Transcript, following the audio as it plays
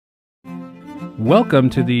Welcome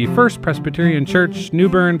to the First Presbyterian Church New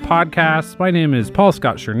Bern podcast. My name is Paul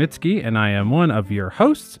Scott Chernitsky, and I am one of your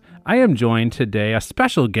hosts. I am joined today, a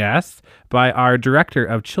special guest, by our Director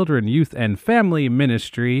of Children, Youth, and Family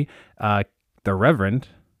Ministry, the Reverend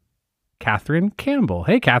Catherine Campbell.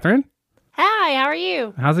 Hey, Catherine. Hi, how are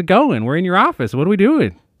you? How's it going? We're in your office. What are we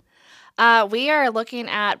doing? We are looking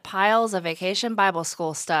at piles of Vacation Bible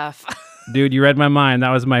School stuff. Dude, you read my mind.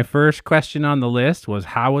 That was my first question on the list was,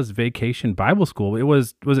 how was Vacation Bible School?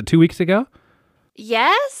 Was it 2 weeks ago?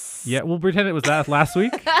 Yes. Yeah, we'll pretend it was that last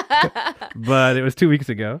week, but it was 2 weeks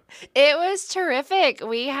ago. It was terrific.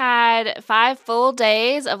 We had 5 full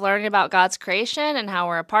days of learning about God's creation and how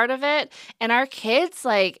we're a part of it. And our kids,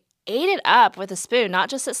 ate it up with a spoon, not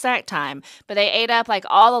just at snack time, but they ate up,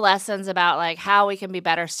 all the lessons about, how we can be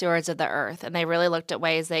better stewards of the earth. And they really looked at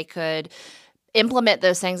ways they could implement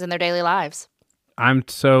those things in their daily lives. I'm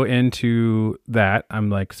so into that.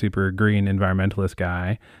 I'm super green environmentalist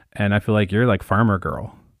guy, and I feel like you're farmer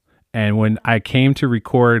girl. And when I came to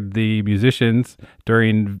record the musicians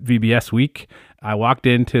during VBS week, I walked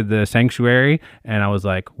into the sanctuary and I was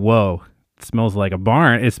like, whoa, it smells like a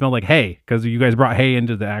barn. It smelled like hay because you guys brought hay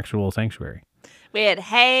into the actual sanctuary. We had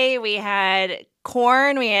hay, we had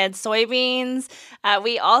corn, we had soybeans.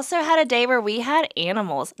 We also had a day where we had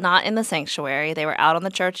animals, not in the sanctuary. They were out on the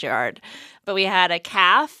churchyard. But we had a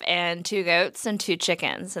calf and 2 goats and 2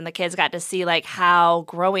 chickens. And the kids got to see how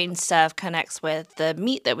growing stuff connects with the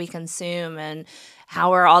meat that we consume and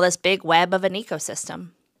how we're all this big web of an ecosystem.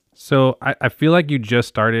 So I feel like you just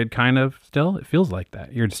started kind of still. It feels like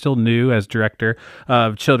that. You're still new as Director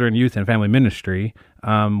of Children, Youth, and Family Ministry.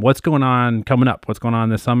 What's going on coming up? What's going on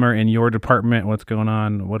this summer in your department? What's going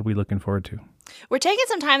on? What are we looking forward to? We're taking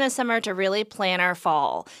some time this summer to really plan our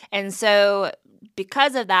fall. And so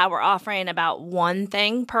because of that, we're offering about one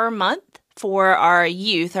thing per month for our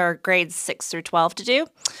youth, our grades 6 through 12 to do.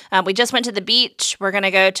 We just went to the beach. We're going to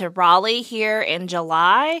go to Raleigh here in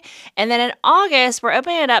July. And then in August, we're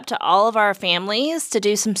opening it up to all of our families to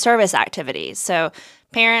do some service activities. So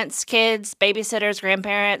parents, kids, babysitters,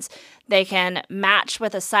 grandparents, they can match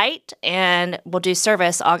with a site and we'll do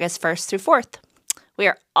service August 1st through 4th. We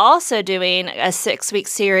are also doing a 6-week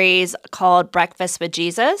series called Breakfast with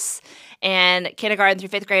Jesus. And kindergarten through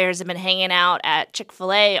 5th graders have been hanging out at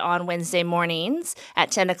Chick-fil-A on Wednesday mornings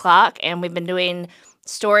at 10 o'clock. And we've been doing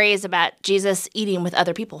stories about Jesus eating with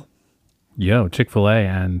other people. Yo, Chick-fil-A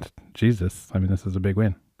and Jesus. I mean, this is a big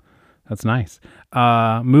win. That's nice.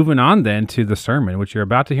 Moving on then to the sermon, which you're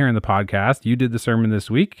about to hear in the podcast. You did the sermon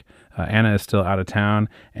this week. Anna is still out of town.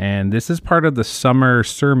 And this is part of the summer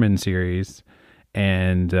sermon series.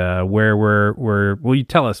 And where will you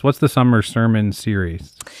tell us, what's the summer sermon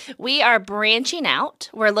series? We are branching out.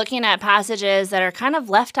 We're looking at passages that are kind of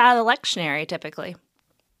left out of the lectionary typically.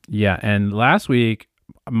 Yeah, and last week,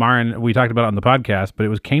 Maren, we talked about it on the podcast, but it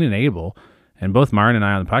was Cain and Abel. And both Maren and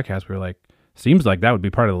I on the podcast were like, seems like that would be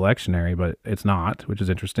part of the lectionary, but it's not, which is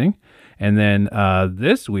interesting. And then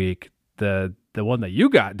this week, the one that you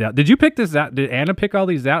got down, did you pick this out? Did Anna pick all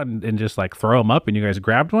these out and just throw them up and you guys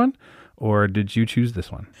grabbed one? Or did you choose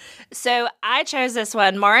this one? So I chose this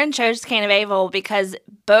one. Maren chose Cain and Abel because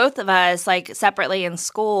both of us, separately in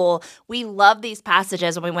school, we loved these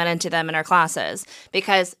passages when we went into them in our classes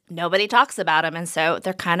because nobody talks about them. And so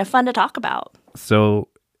they're kind of fun to talk about. So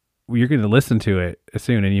you're going to listen to it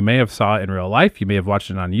soon. And you may have saw it in real life. You may have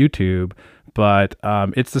watched it on YouTube. But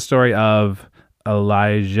it's the story of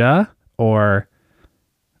Elijah or...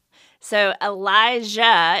 So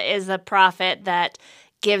Elijah is a prophet that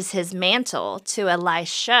gives his mantle to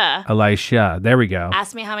Elisha. Elisha, there we go.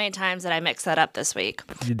 Ask me how many times did I mix that up this week.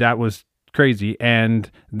 That was crazy. And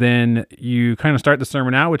then you kind of start the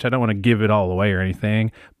sermon out, which I don't want to give it all away or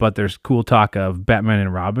anything, but there's cool talk of Batman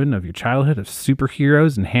and Robin, of your childhood, of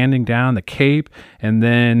superheroes and handing down the cape. And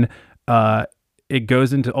then it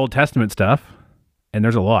goes into Old Testament stuff, and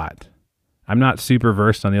there's a lot. I'm not super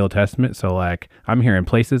versed on the Old Testament, so I'm hearing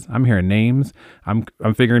places, I'm hearing names, I'm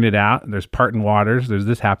figuring it out. There's parting waters, there's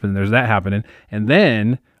this happening, there's that happening, and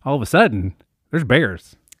then all of a sudden, there's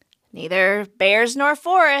bears. Neither bears nor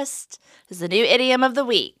forest is the new idiom of the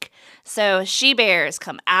week. So she-bears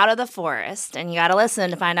come out of the forest, and you got to listen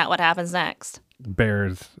to find out what happens next.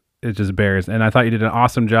 Bears, it's just bears, and I thought you did an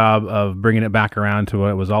awesome job of bringing it back around to what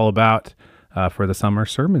it was all about for the summer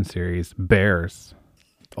sermon series, bears.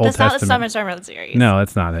 Old That's Testament. not the summer sermon series. No,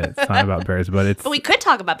 it's not it. It's not about bears, but it's... But we could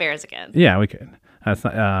talk about bears again. Yeah, we could. That's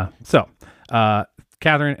not...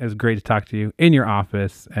 Catherine, it was great to talk to you in your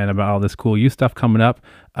office and about all this cool youth stuff coming up.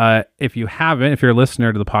 If you're a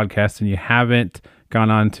listener to the podcast and you haven't gone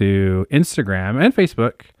on to Instagram and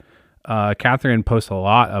Facebook, Catherine posts a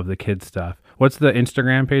lot of the kids stuff. What's the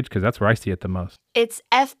Instagram page? Because that's where I see it the most. It's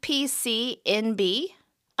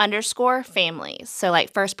FPCNB_families. So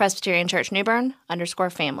like First Presbyterian Church New Bern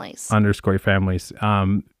 _families.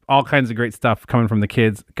 _families. All kinds of great stuff coming from the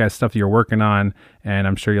kids, guys, stuff that you're working on, and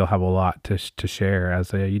I'm sure you'll have a lot to share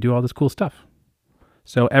as you do all this cool stuff.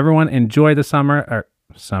 So everyone, enjoy the summer.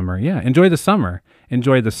 Enjoy the summer.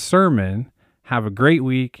 Enjoy the sermon. Have a great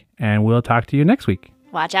week, and we'll talk to you next week.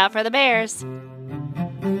 Watch out for the bears.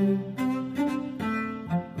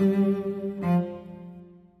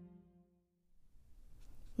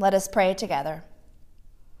 Let us pray together.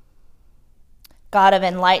 God of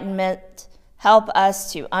enlightenment, help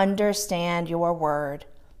us to understand your word.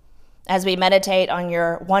 As we meditate on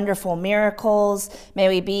your wonderful miracles, may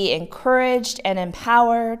we be encouraged and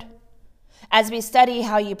empowered. As we study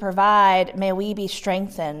how you provide, may we be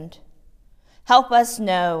strengthened. Help us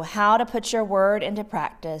know how to put your word into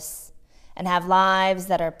practice and have lives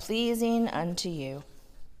that are pleasing unto you.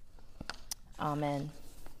 Amen.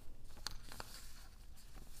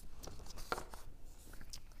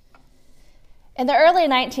 In the early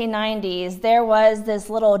 1990s, there was this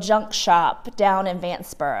little junk shop down in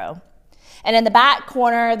Vanceboro. And in the back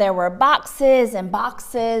corner, there were boxes and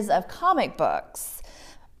boxes of comic books.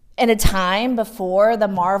 In a time before the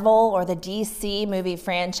Marvel or the DC movie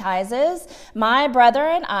franchises, my brother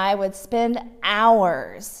and I would spend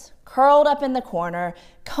hours curled up in the corner,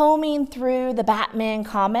 combing through the Batman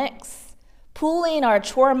comics, pooling our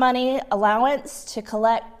chore money allowance to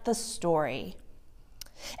collect the story.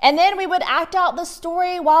 And then we would act out the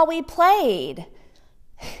story while we played.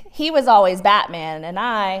 He was always Batman, and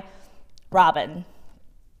I, Robin.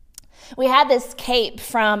 We had this cape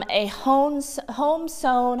from a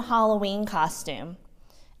home-sewn Halloween costume,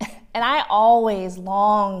 and I always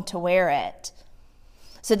longed to wear it.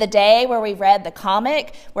 So the day where we read the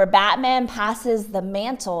comic where Batman passes the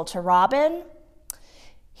mantle to Robin,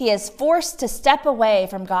 he is forced to step away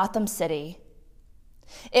from Gotham City.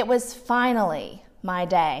 It was finally my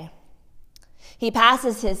day. He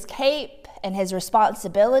passes his cape and his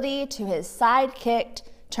responsibility to his sidekick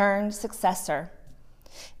turned successor,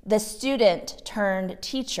 the student turned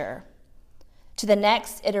teacher, to the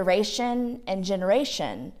next iteration and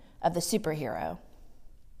generation of the superhero.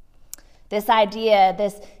 This idea,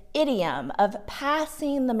 this idiom of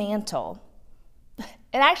passing the mantle, it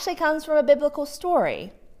actually comes from a biblical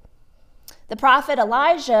story. The prophet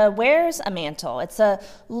Elijah wears a mantle. It's a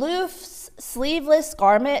loose, sleeveless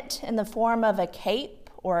garment in the form of a cape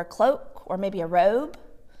or a cloak or maybe a robe.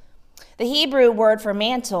 The Hebrew word for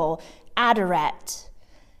mantle, adoret,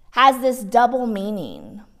 has this double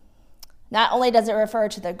meaning. Not only does it refer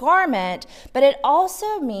to the garment, but it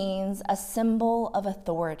also means a symbol of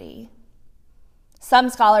authority. Some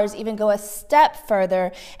scholars even go a step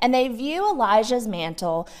further, and they view Elijah's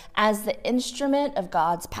mantle as the instrument of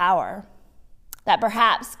God's power. That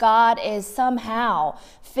perhaps God is somehow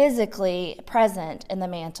physically present in the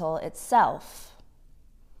mantle itself.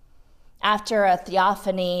 After a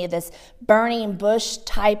theophany, this burning bush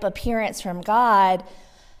type appearance from God,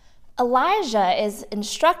 Elijah is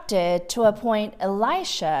instructed to appoint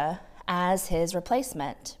Elisha as his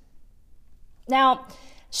replacement. Now,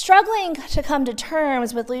 struggling to come to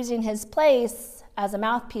terms with losing his place as a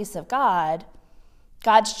mouthpiece of God,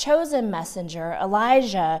 God's chosen messenger,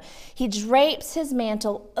 Elijah, he drapes his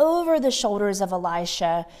mantle over the shoulders of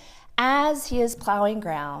Elisha as he is plowing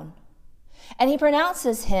ground, and he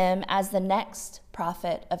pronounces him as the next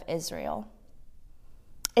prophet of Israel.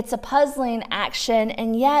 It's a puzzling action,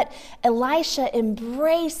 and yet Elisha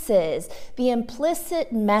embraces the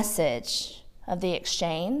implicit message of the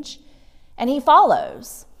exchange, and he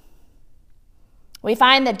follows. We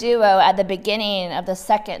find the duo at the beginning of the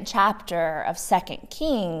second chapter of 2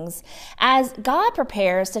 Kings as God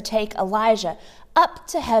prepares to take Elijah up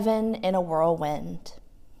to heaven in a whirlwind.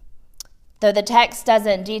 Though the text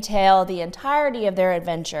doesn't detail the entirety of their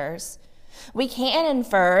adventures, we can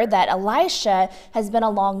infer that Elisha has been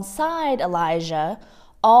alongside Elijah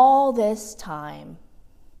all this time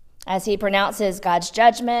as he pronounces God's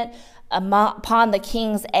judgment upon the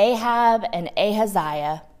kings Ahab and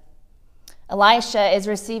Ahaziah. Elisha is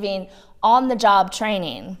receiving on-the-job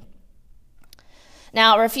training.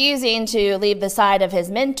 Now, refusing to leave the side of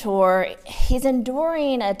his mentor, he's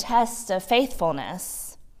enduring a test of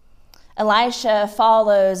faithfulness. Elisha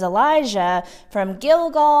follows Elijah from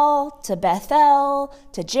Gilgal to Bethel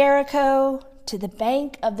to Jericho to the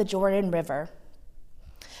bank of the Jordan River.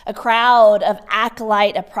 A crowd of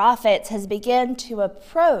acolyte prophets has begun to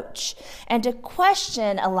approach and to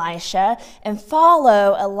question Elisha and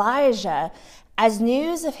follow Elijah as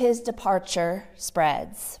news of his departure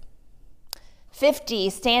spreads. 50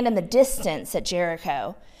 stand in the distance at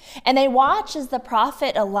Jericho, and they watch as the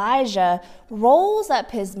prophet Elijah rolls up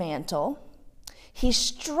his mantle. He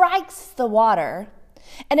strikes the water,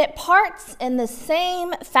 and it parts in the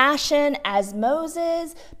same fashion as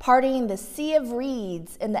Moses parting the Sea of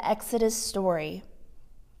Reeds in the Exodus story.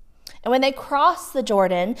 And when they cross the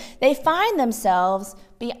Jordan, they find themselves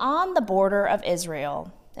beyond the border of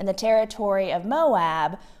Israel, in the territory of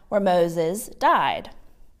Moab, where Moses died.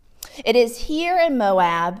 It is here in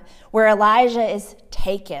Moab where Elijah is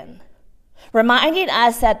taken, reminding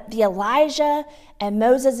us that the Elijah and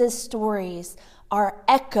Moses' stories are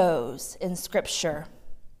echoes in Scripture.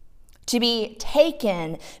 To be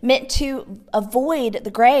taken meant to avoid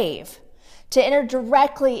the grave, to enter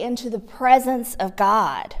directly into the presence of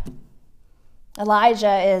God.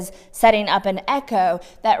 Elijah is setting up an echo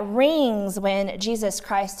that rings when Jesus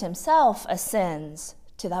Christ himself ascends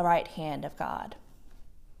to the right hand of God.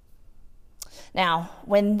 Now,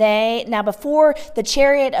 before the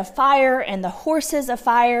chariot of fire and the horses of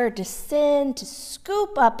fire descend to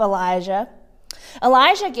scoop up Elijah,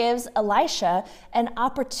 Elijah gives Elisha an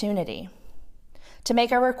opportunity to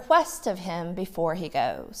make a request of him before he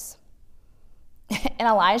goes. And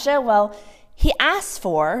Elijah, he asks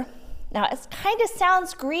for, now it kind of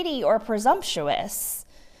sounds greedy or presumptuous,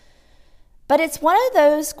 but it's one of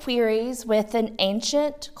those queries with an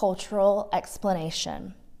ancient cultural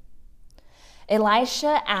explanation.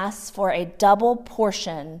 Elisha asks for a double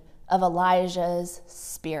portion of Elijah's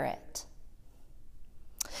spirit.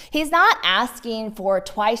 He's not asking for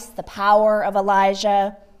twice the power of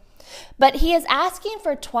Elijah, but he is asking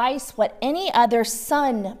for twice what any other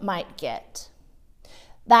son might get.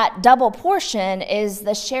 That double portion is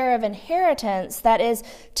the share of inheritance that is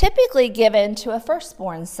typically given to a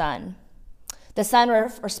firstborn son, the son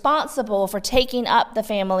responsible for taking up the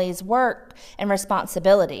family's work and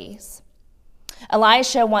responsibilities.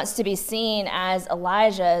 Elisha wants to be seen as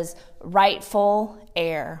Elijah's rightful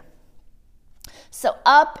heir. So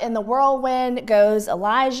up in the whirlwind goes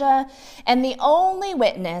Elijah, and the only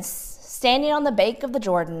witness standing on the bank of the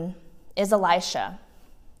Jordan is Elisha,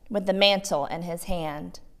 with the mantle in his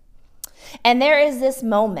hand. And there is this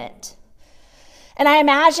moment, and I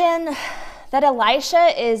imagine that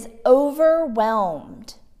Elisha is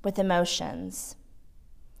overwhelmed with emotions.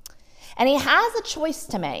 And he has a choice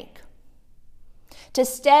to make: to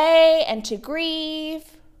stay and to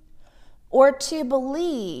grieve, or to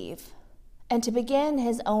believe and to begin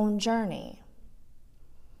his own journey.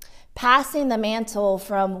 Passing the mantle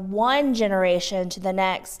from one generation to the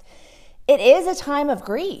next, it is a time of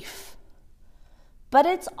grief, but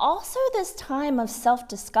it's also this time of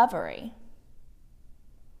self-discovery.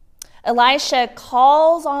 Elisha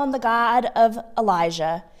calls on the God of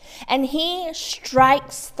Elijah, and he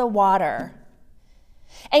strikes the water.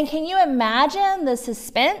 And can you imagine the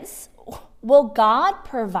suspense? Will God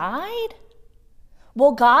provide?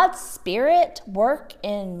 Will God's Spirit work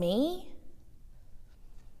in me?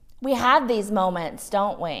 We have these moments,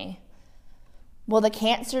 don't we? Will the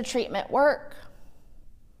cancer treatment work?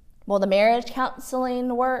 Will the marriage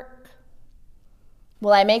counseling work?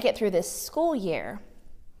 Will I make it through this school year?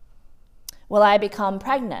 Will I become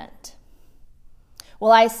pregnant?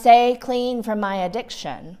 Will I stay clean from my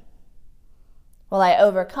addiction? Will I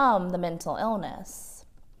overcome the mental illness?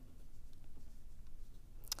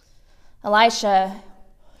 Elisha,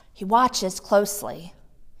 he watches closely,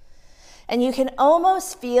 and you can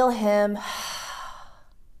almost feel him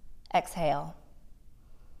exhale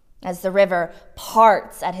as the river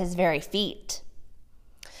parts at his very feet.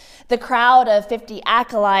 The crowd of 50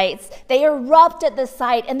 acolytes, they erupt at the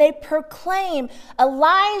sight, and they proclaim,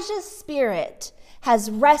 Elijah's spirit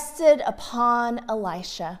has rested upon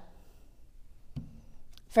Elisha.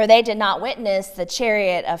 For they did not witness the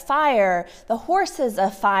chariot of fire, the horses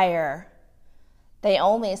of fire. They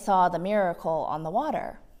only saw the miracle on the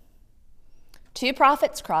water. 2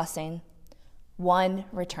 prophets crossing, 1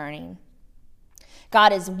 returning.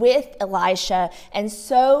 God is with Elisha, and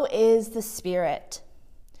so is the Spirit.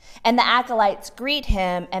 And the acolytes greet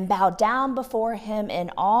him and bow down before him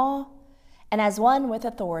in awe and as one with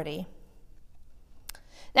authority.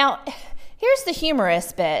 Now, here's the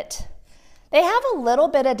humorous bit. They have a little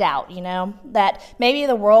bit of doubt, that maybe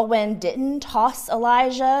the whirlwind didn't toss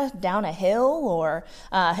Elijah down a hill or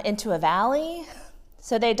into a valley.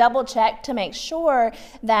 So they double check to make sure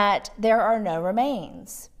that there are no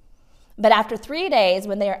remains. But after 3 days,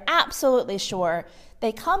 when they are absolutely sure,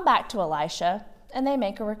 they come back to Elisha and they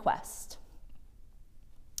make a request.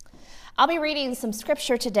 I'll be reading some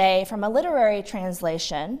scripture today from a literary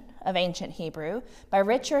translation of ancient Hebrew by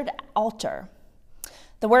Richard Alter.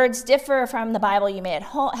 The words differ from the Bible you may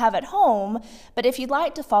have at home, but if you'd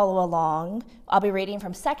like to follow along, I'll be reading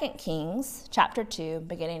from 2 Kings chapter 2,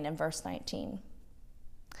 beginning in verse 19.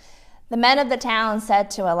 The men of the town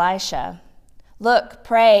said to Elisha, "Look,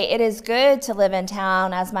 pray, it is good to live in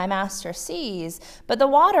town as my master sees, but the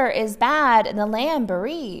water is bad and the land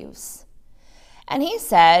bereaves." And he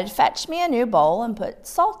said, "Fetch me a new bowl and put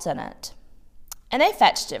salt in it." And they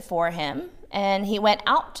fetched it for him, and he went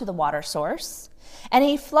out to the water source. And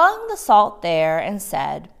he flung the salt there and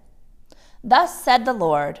said, "Thus said the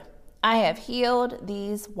Lord, I have healed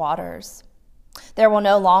these waters. There will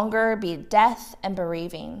no longer be death and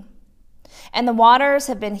bereaving. And the waters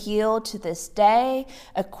have been healed to this day,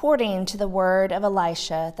 according to the word of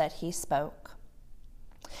Elisha that he spoke."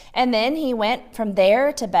 And then he went from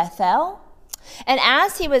there to Bethel. And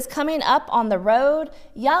as he was coming up on the road,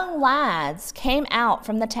 young lads came out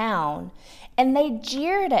from the town, and they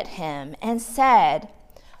jeered at him and said,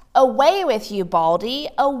 "Away with you, Baldy!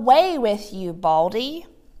 Away with you, Baldy!"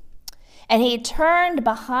 And he turned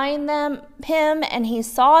behind him, and he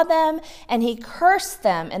saw them, and he cursed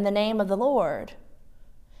them in the name of the Lord.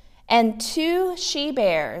 And 2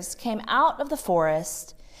 she-bears came out of the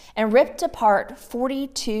forest and ripped apart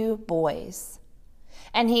 42 boys.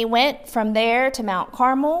 And he went from there to Mount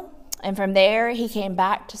Carmel, and from there he came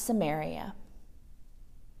back to Samaria.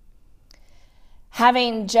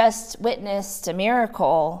 Having just witnessed a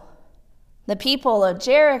miracle, the people of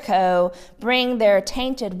Jericho bring their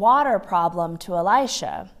tainted water problem to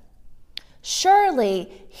Elisha.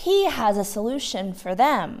 Surely he has a solution for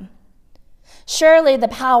them. Surely the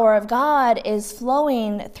power of God is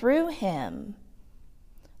flowing through him.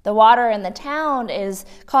 The water in the town is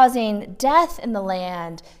causing death in the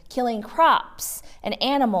land, killing crops and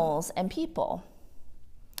animals and people.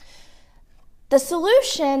 The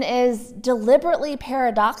solution is deliberately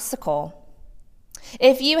paradoxical.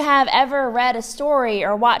 If you have ever read a story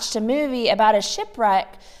or watched a movie about a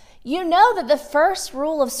shipwreck, you know that the first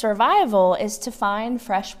rule of survival is to find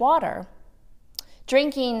fresh water.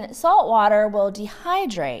 Drinking salt water will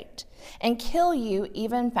dehydrate and kill you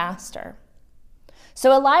even faster.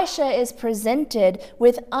 So Elisha is presented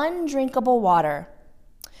with undrinkable water,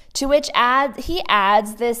 to which he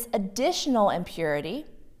adds this additional impurity,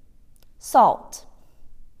 salt.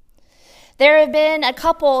 There have been a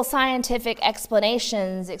couple scientific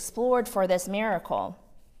explanations explored for this miracle.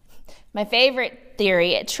 My favorite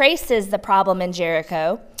theory, it traces the problem in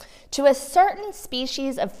Jericho to a certain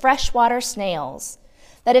species of freshwater snails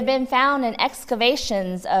that have been found in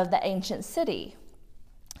excavations of the ancient city.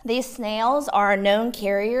 These snails are known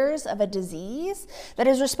carriers of a disease that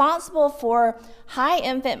is responsible for high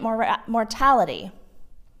infant mortality.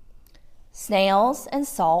 Snails and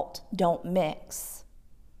salt don't mix.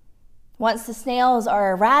 Once the snails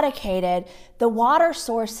are eradicated, the water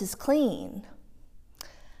source is clean.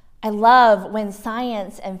 I love when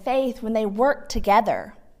science and faith, when they work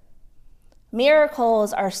together.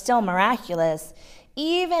 Miracles are still miraculous,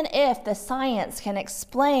 even if the science can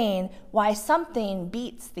explain why something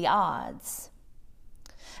beats the odds.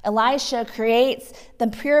 Elisha creates the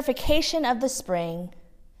purification of the spring,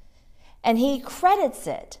 and he credits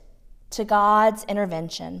it to God's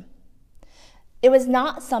intervention. It was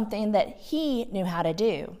not something that he knew how to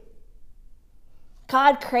do.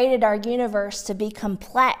 God created our universe to be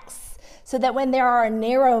complex so that when there are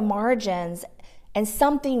narrow margins and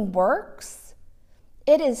something works,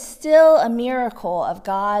 it is still a miracle of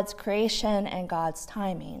God's creation and God's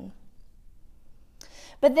timing.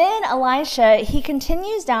 But then Elisha, he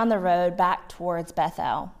continues down the road back towards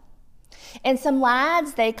Bethel. And some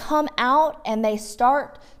lads, they come out and they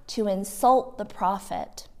start to insult the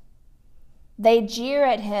prophet. They jeer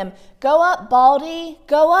at him, "Go up, Baldy,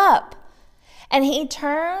 go up." And he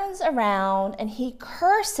turns around and he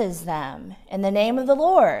curses them in the name of the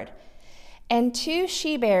Lord. And 2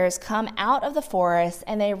 she-bears come out of the forest,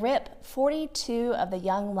 and they rip 42 of the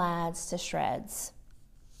young lads to shreds.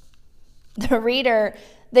 The reader,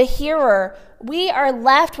 the hearer, we are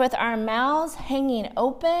left with our mouths hanging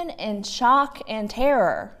open in shock and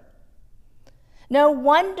terror. No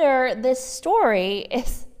wonder this story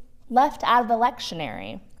is left out of the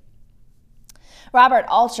lectionary. Robert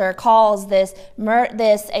Alter calls this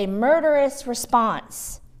a murderous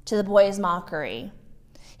response to the boys' mockery.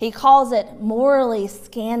 He calls it morally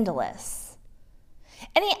scandalous.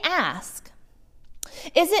 And he asks,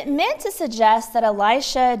 is it meant to suggest that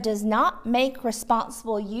Elisha does not make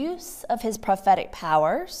responsible use of his prophetic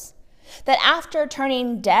powers? That after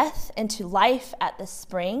turning death into life at the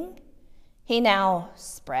spring, he now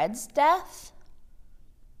spreads death?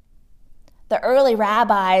 The early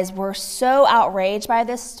rabbis were so outraged by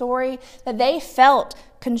this story that they felt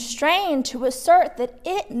constrained to assert that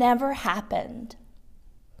it never happened.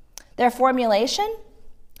 Their formulation?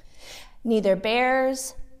 Neither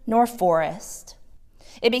bears nor forest.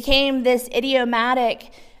 It became this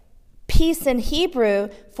idiomatic piece in Hebrew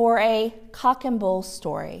for a cock and bull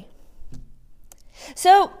story.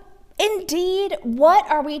 So, indeed, what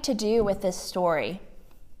are we to do with this story?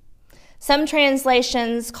 Some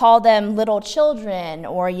translations call them little children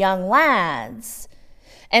or young lads,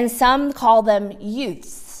 and some call them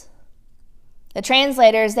youths. The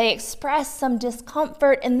translators, they express some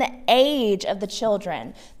discomfort in the age of the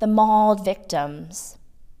children, the mauled victims.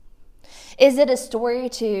 Is it a story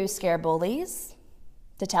to scare bullies?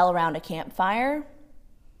 To tell around a campfire?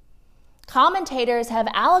 Commentators have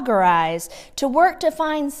allegorized to work to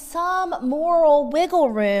find some moral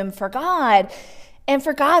wiggle room for God and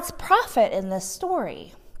for God's prophet in this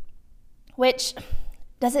story, which,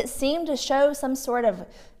 does it seem to show some sort of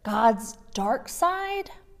God's dark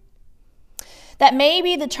side? That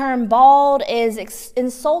maybe the term bald is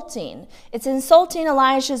insulting. It's insulting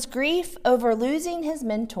Elijah's grief over losing his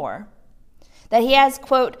mentor, that he has,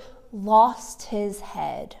 quote, lost his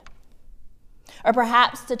head. Or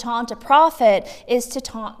perhaps to taunt a prophet is to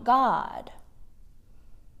taunt God.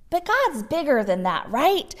 But God's bigger than that,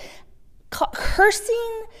 right?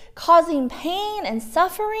 Cursing, causing pain and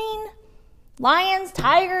suffering, lions,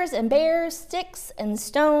 tigers, and bears, sticks and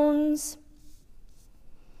stones.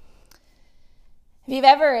 If you've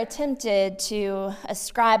ever attempted to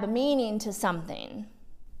ascribe a meaning to something,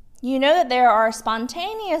 you know that there are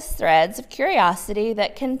spontaneous threads of curiosity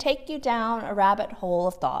that can take you down a rabbit hole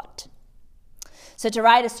of thought. So to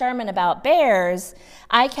write a sermon about bears,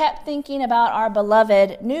 I kept thinking about our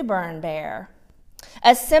beloved Newborn bear,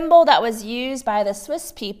 a symbol that was used by the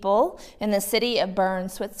Swiss people in the city of Bern,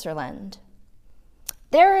 Switzerland.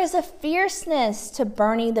 There is a fierceness to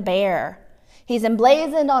Bernie the bear. He's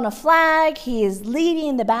emblazoned on a flag. He is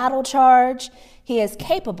leading the battle charge. He is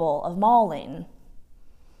capable of mauling.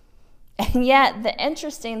 And yet, the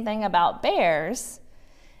interesting thing about bears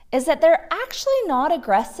is that they're actually not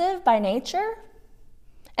aggressive by nature,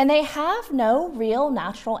 and they have no real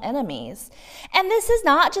natural enemies. And this is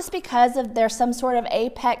not just because they're some sort of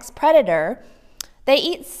apex predator. They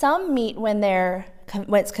eat some meat when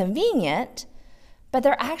it's convenient, but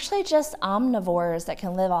they're actually just omnivores that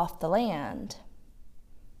can live off the land.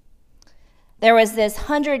 There was this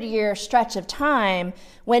 100-year stretch of time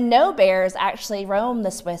when no bears actually roamed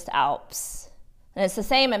the Swiss Alps. And it's the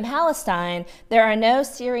same in Palestine. There are no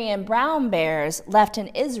Syrian brown bears left in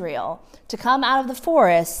Israel to come out of the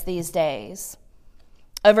forests these days.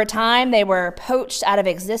 Over time, they were poached out of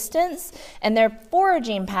existence, and their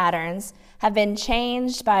foraging patterns have been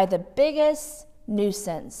changed by the biggest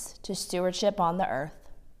nuisance to stewardship on the earth: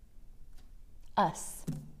 us.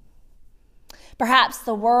 Perhaps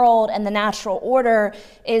the world and the natural order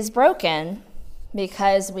is broken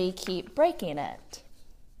because we keep breaking it.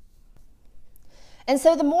 And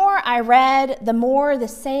so the more I read, the more the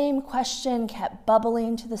same question kept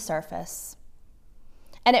bubbling to the surface.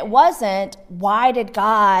 And it wasn't, why did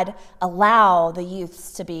God allow the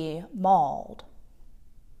youths to be mauled?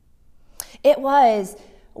 It was,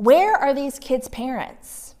 where are these kids'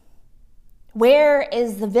 parents? Where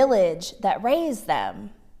is the village that raised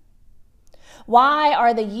them? Why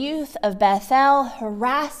are the youth of Bethel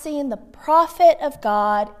harassing the prophet of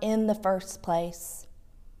God in the first place?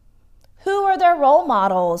 Who are their role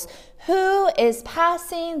models? Who is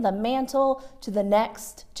passing the mantle to the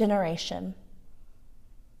next generation?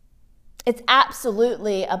 It's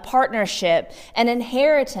absolutely a partnership, an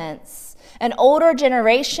inheritance, an older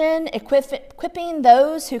generation equipping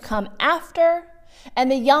those who come after,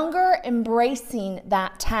 and the younger embracing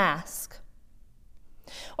that task.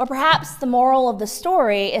 Or perhaps the moral of the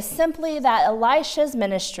story is simply that Elisha's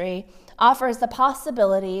ministry offers the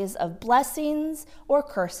possibilities of blessings or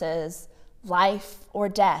curses, life or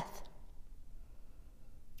death.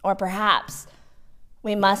 Or perhaps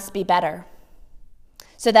we must be better,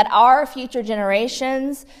 so that our future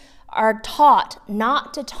generations are taught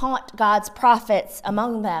not to taunt God's prophets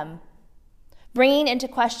among them, bringing into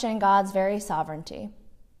question God's very sovereignty.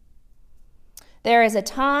 There is a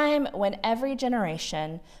time when every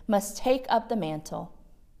generation must take up the mantle,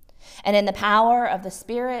 and in the power of the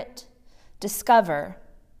Spirit, discover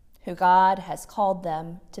who God has called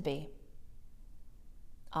them to be.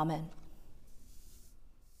 Amen.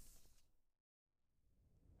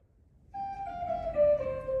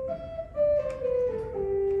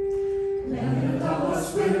 Let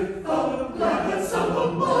us with the gladness of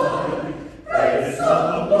the morning praise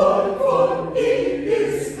the Lord, for He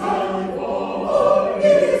is kind, for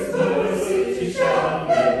His mercy shall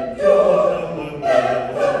endure.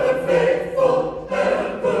 Let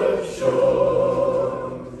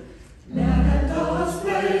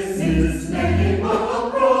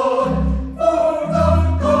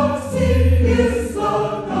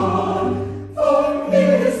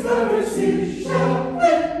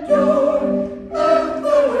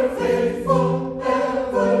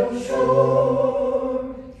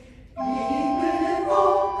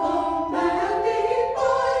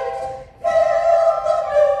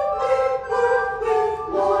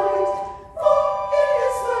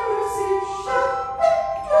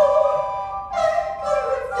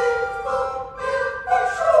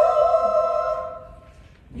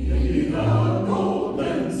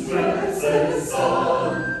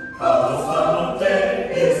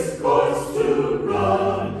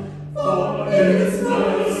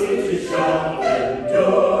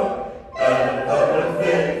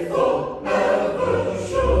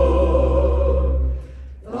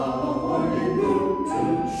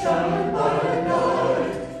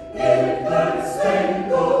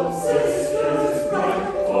sisters bright,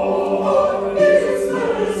 for His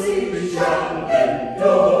mercy shall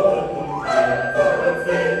endure, ever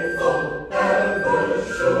faithful, ever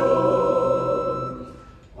sure.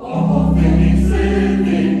 All things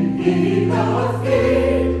living He doth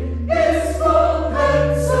feed, His full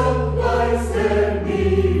hand supplies their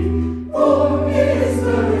need, for His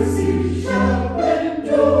mercy shall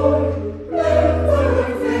endure, ever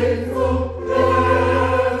faithful,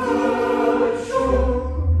 ever sure.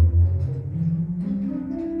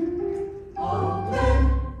 Amen.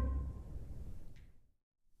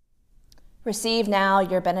 Receive now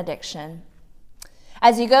your benediction.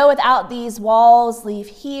 As you go without these walls, leave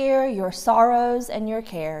here your sorrows and your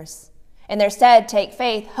cares. In their stead, take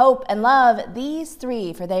faith, hope, and love, these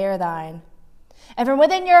three, for they are thine. And from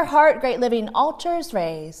within your heart, great living altars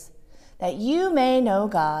raise, that you may know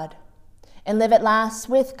God and live at last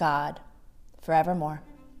with God forevermore.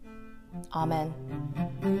 Amen.